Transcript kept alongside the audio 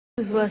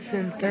This is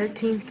lesson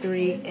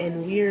 13.3,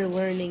 and we are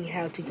learning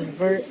how to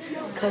convert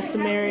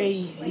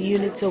customary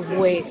units of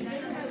weight.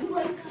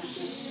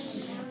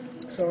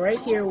 So right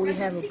here we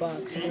have a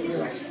box, and it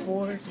was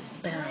 4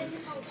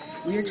 pounds.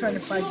 We are trying to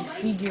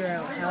figure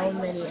out how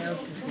many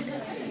ounces it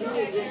is.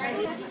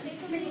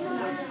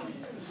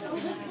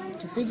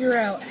 To figure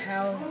out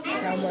how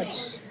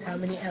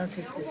many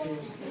ounces this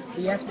is,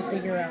 we have to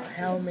figure out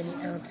how many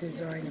ounces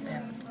are in a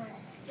pound.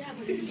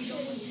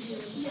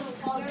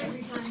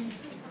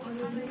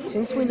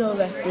 Since we know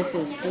that this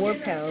is 4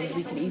 pounds,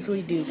 we can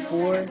easily do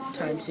 4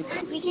 times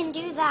 16. We can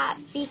do that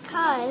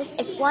because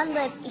if 1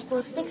 lift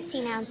equals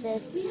 16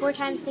 ounces, 4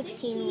 times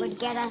 16 would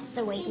get us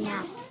the weight in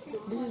ounce.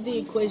 This is the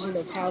equation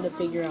of how to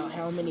figure out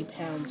how many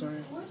pounds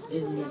are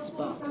in this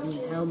box.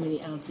 How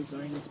many ounces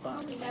are in this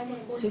box.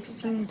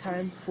 16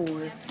 times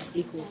 4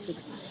 equals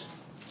 60.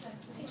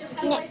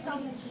 No,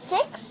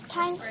 6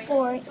 times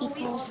 4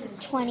 equals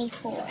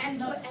 24.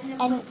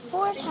 And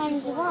 4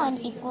 times 1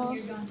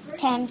 equals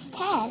times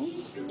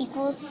 10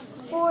 equals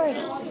 40.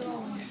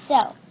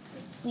 So,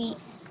 we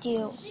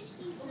do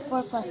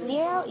 4 plus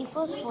 0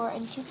 equals 4,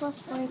 and 2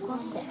 plus 4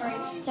 equals 6.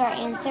 So our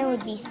answer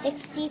would be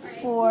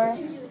 64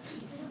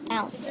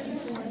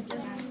 ounces.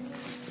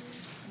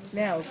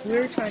 Now, if we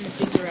were trying to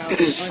figure out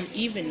an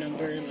even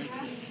number, like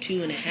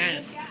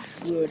 2.5,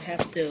 we would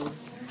have to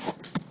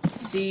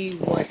see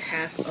what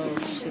half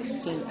of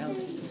 16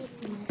 ounces is.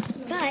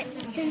 But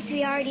since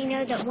we already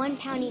know that 1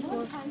 pound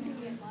equals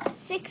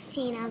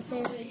 16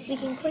 ounces, we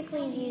can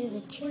quickly do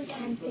the 2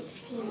 times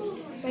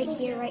 16 right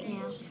here, right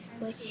now,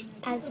 which,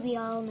 as we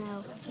all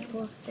know,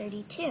 equals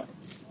 32.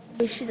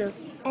 We should have.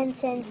 And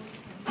since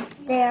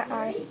there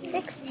are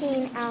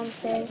 16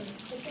 ounces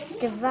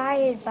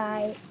divided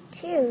by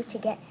 2 to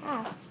get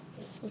half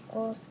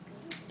equals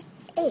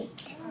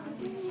 8.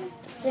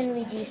 So then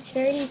we do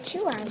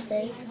 32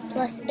 ounces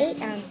plus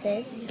 8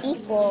 ounces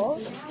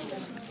equals...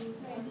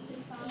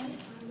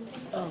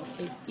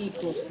 it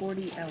equals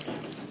 40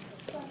 ounces.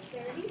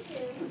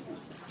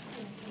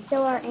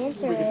 So our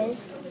answer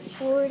is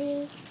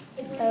 40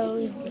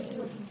 oz.